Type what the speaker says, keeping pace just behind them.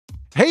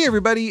Hey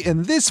everybody,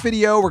 in this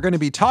video we're going to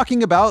be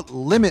talking about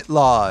limit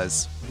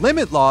laws.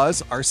 Limit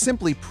laws are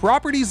simply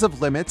properties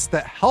of limits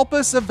that help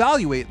us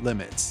evaluate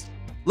limits.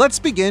 Let's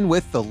begin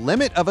with the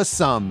limit of a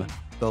sum.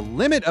 The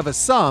limit of a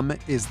sum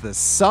is the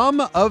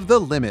sum of the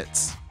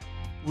limits.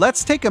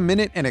 Let's take a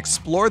minute and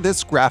explore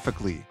this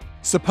graphically.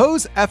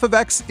 Suppose f of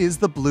x is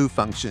the blue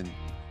function.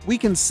 We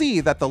can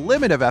see that the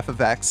limit of f of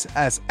x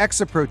as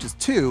x approaches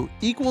 2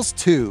 equals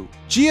 2.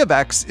 G of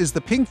x is the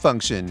pink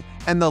function,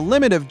 and the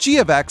limit of g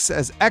of x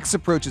as x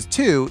approaches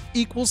 2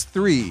 equals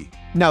 3.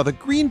 Now the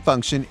green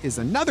function is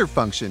another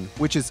function,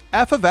 which is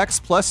f of x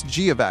plus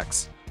g of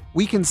x.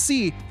 We can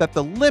see that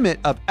the limit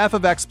of f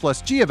of x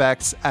plus g of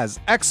x as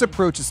x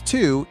approaches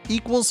 2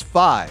 equals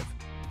 5.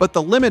 But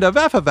the limit of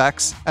f of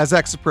x as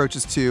x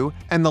approaches 2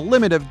 and the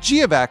limit of g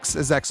of x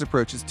as x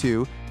approaches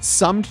 2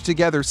 summed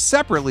together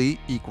separately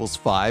equals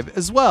 5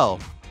 as well.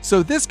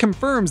 So this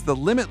confirms the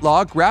limit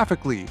law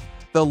graphically.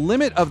 The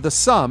limit of the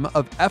sum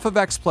of f of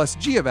x plus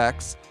g of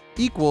x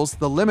equals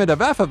the limit of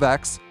f of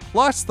x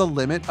plus the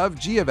limit of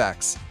g of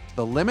x.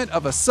 The limit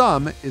of a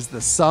sum is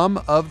the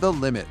sum of the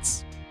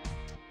limits.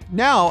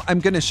 Now I'm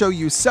going to show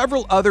you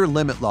several other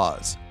limit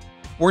laws.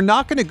 We're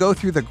not going to go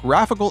through the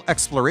graphical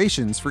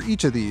explorations for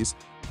each of these,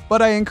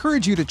 but I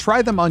encourage you to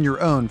try them on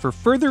your own for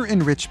further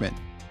enrichment.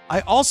 I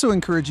also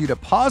encourage you to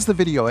pause the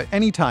video at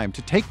any time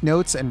to take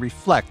notes and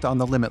reflect on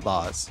the limit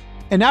laws.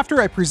 And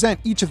after I present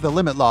each of the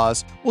limit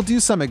laws, we'll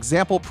do some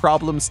example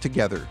problems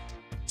together.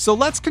 So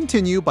let's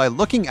continue by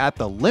looking at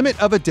the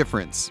limit of a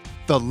difference.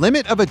 The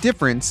limit of a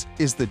difference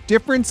is the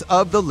difference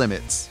of the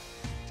limits.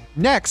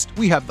 Next,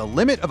 we have the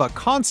limit of a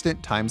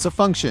constant times a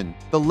function.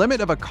 The limit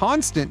of a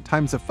constant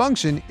times a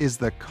function is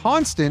the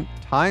constant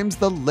times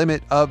the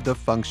limit of the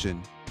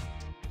function.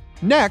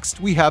 Next,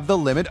 we have the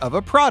limit of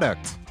a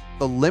product.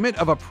 The limit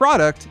of a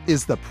product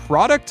is the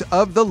product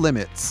of the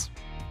limits.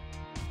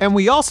 And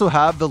we also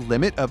have the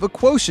limit of a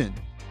quotient.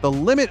 The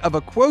limit of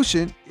a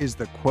quotient is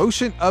the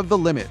quotient of the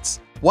limits.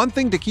 One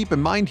thing to keep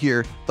in mind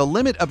here, the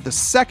limit of the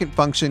second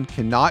function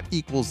cannot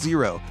equal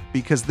 0,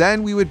 because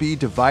then we would be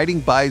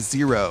dividing by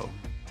 0.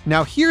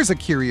 Now here's a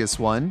curious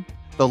one.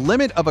 The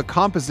limit of a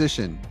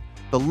composition.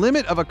 The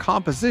limit of a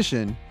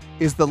composition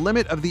is the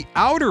limit of the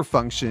outer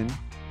function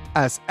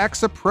as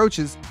x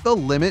approaches the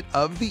limit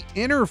of the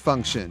inner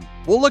function.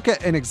 We'll look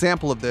at an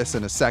example of this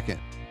in a second.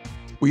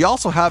 We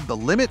also have the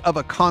limit of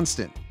a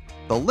constant.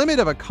 The limit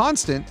of a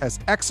constant as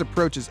x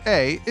approaches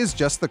a is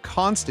just the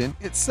constant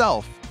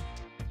itself.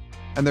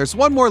 And there's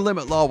one more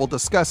limit law we'll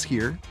discuss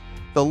here.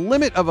 The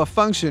limit of a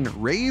function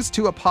raised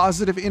to a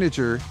positive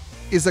integer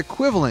is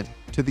equivalent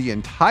to the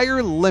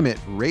entire limit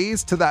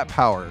raised to that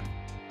power.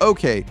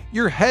 Okay,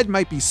 your head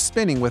might be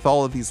spinning with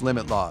all of these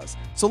limit laws,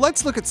 so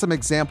let's look at some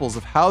examples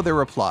of how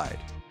they're applied.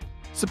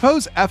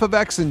 Suppose f of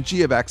x and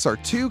g of x are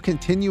two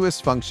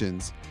continuous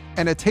functions,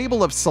 and a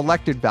table of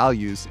selected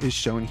values is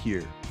shown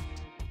here.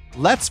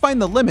 Let's find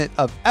the limit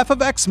of f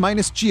of x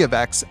minus g of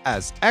x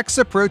as x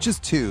approaches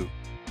 2.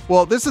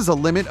 Well, this is a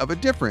limit of a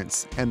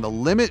difference, and the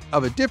limit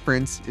of a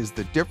difference is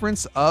the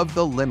difference of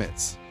the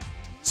limits.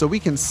 So we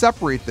can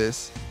separate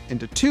this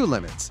into two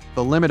limits,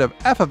 the limit of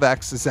f of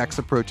x as x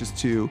approaches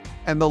 2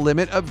 and the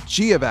limit of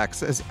g of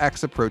x as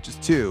x approaches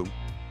 2.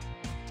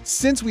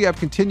 Since we have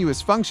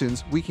continuous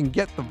functions, we can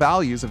get the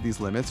values of these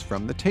limits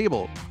from the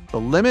table. The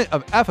limit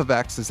of f of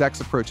x as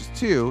x approaches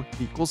 2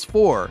 equals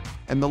 4,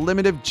 and the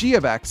limit of g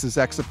of x as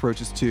x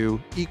approaches 2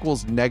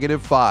 equals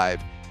negative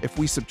 5. If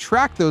we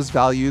subtract those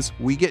values,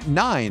 we get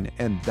 9,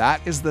 and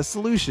that is the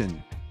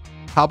solution.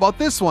 How about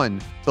this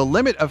one? The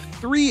limit of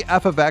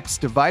 3f of x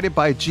divided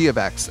by g of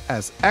x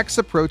as x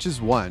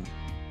approaches 1.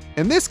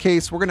 In this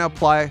case, we're going to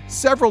apply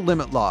several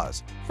limit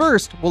laws.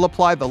 First, we'll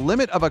apply the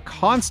limit of a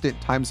constant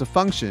times a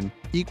function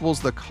equals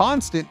the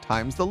constant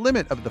times the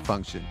limit of the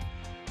function.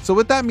 So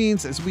what that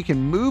means is we can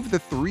move the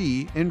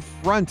 3 in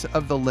front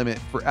of the limit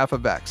for f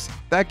of x.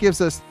 That gives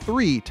us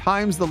 3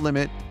 times the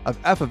limit of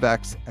f of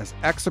x as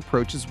x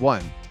approaches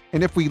 1.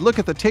 And if we look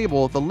at the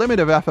table, the limit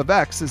of f of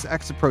x as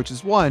x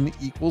approaches 1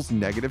 equals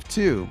negative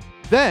 2.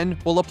 Then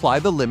we'll apply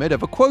the limit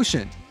of a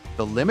quotient.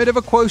 The limit of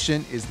a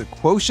quotient is the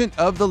quotient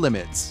of the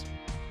limits.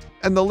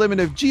 And the limit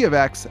of g of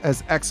x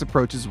as x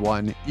approaches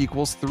 1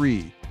 equals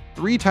 3.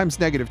 3 times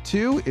negative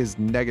 2 is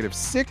negative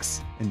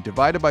 6, and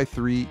divided by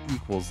 3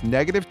 equals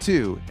negative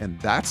 2, and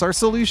that's our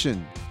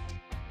solution.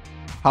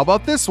 How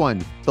about this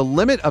one? The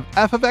limit of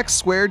f of x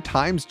squared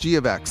times g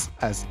of x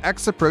as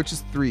x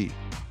approaches 3.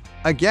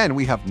 Again,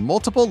 we have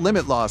multiple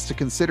limit laws to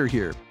consider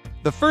here.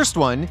 The first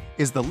one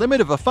is the limit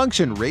of a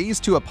function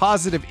raised to a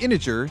positive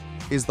integer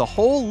is the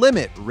whole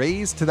limit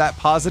raised to that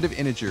positive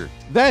integer.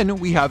 Then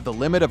we have the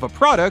limit of a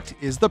product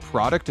is the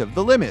product of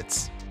the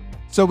limits.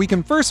 So we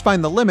can first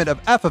find the limit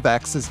of f of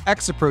x as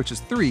x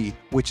approaches 3,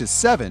 which is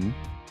 7,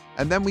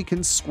 and then we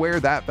can square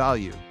that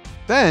value.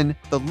 Then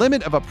the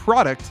limit of a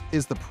product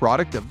is the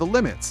product of the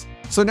limits.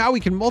 So now we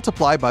can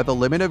multiply by the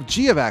limit of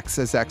g of x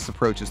as x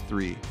approaches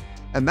 3.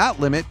 And that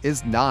limit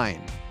is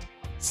 9.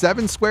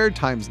 7 squared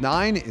times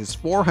 9 is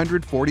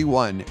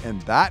 441,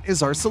 and that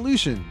is our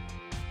solution.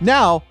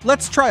 Now,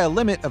 let's try a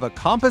limit of a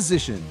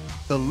composition.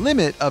 the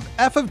limit of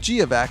f of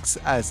g of x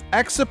as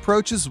x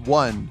approaches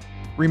 1.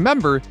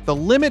 Remember, the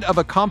limit of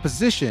a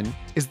composition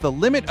is the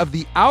limit of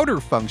the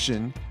outer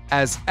function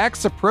as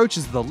x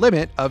approaches the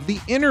limit of the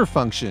inner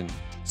function.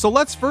 So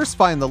let's first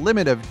find the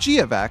limit of g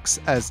of x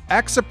as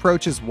x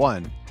approaches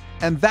 1,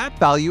 and that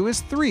value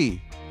is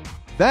 3.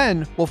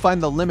 Then we'll find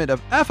the limit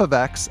of f of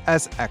x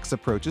as x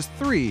approaches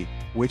 3,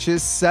 which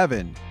is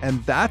 7,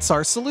 and that's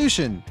our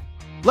solution.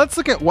 Let's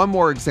look at one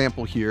more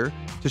example here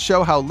to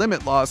show how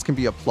limit laws can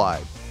be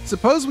applied.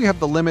 Suppose we have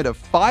the limit of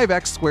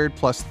 5x squared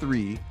plus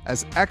 3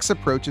 as x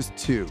approaches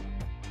 2.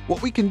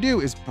 What we can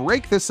do is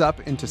break this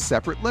up into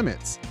separate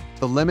limits.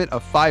 The limit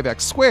of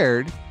 5x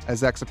squared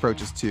as x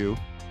approaches 2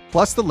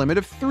 plus the limit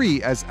of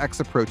 3 as x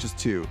approaches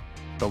 2.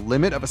 The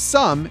limit of a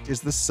sum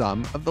is the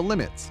sum of the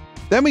limits.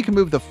 Then we can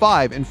move the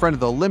 5 in front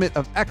of the limit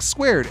of x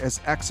squared as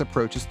x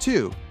approaches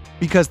 2,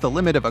 because the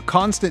limit of a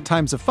constant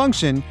times a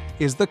function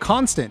is the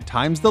constant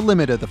times the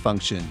limit of the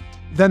function.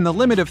 Then the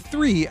limit of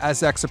 3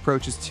 as x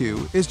approaches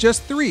 2 is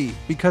just 3,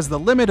 because the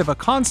limit of a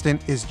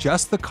constant is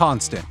just the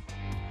constant.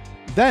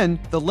 Then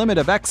the limit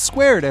of x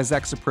squared as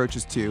x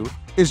approaches 2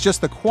 is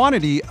just the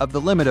quantity of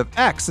the limit of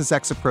x as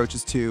x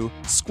approaches 2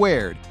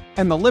 squared,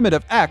 and the limit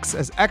of x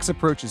as x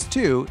approaches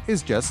 2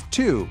 is just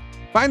 2.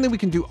 Finally, we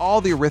can do all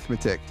the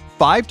arithmetic.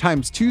 5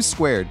 times 2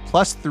 squared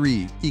plus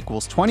 3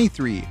 equals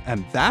 23,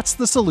 and that's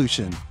the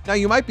solution. Now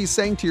you might be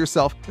saying to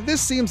yourself,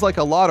 this seems like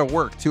a lot of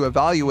work to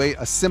evaluate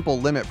a simple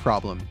limit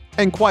problem.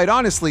 And quite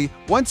honestly,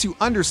 once you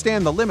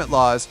understand the limit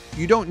laws,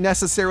 you don't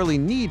necessarily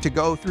need to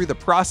go through the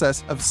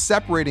process of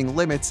separating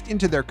limits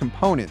into their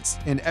components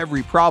in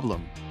every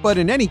problem. But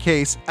in any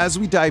case, as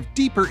we dive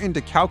deeper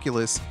into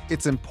calculus,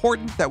 it's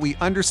important that we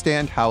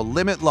understand how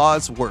limit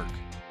laws work.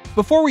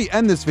 Before we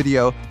end this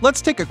video,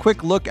 let's take a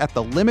quick look at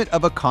the limit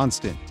of a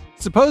constant.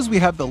 Suppose we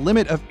have the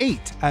limit of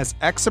 8 as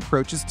x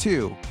approaches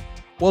 2.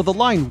 Well, the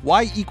line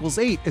y equals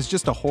 8 is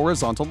just a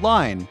horizontal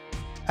line.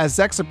 As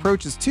x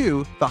approaches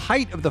 2, the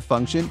height of the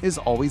function is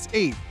always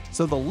 8,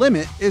 so the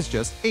limit is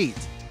just 8.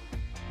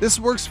 This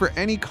works for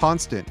any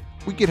constant.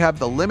 We could have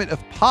the limit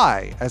of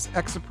pi as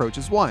x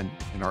approaches 1,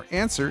 and our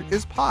answer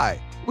is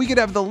pi. We could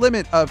have the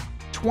limit of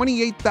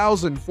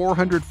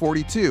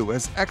 28,442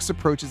 as x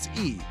approaches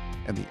e,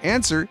 and the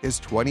answer is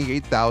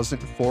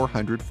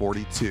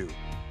 28,442.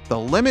 The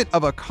limit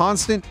of a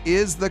constant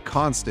is the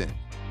constant.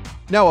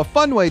 Now, a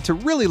fun way to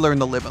really learn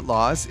the limit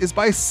laws is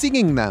by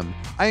singing them.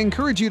 I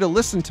encourage you to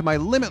listen to my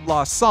limit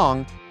law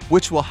song,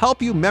 which will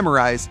help you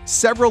memorize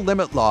several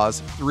limit laws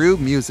through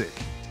music.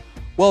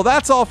 Well,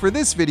 that's all for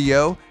this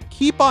video.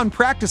 Keep on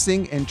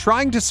practicing and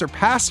trying to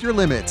surpass your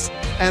limits.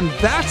 And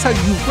that's how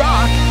you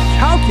rock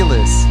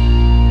calculus!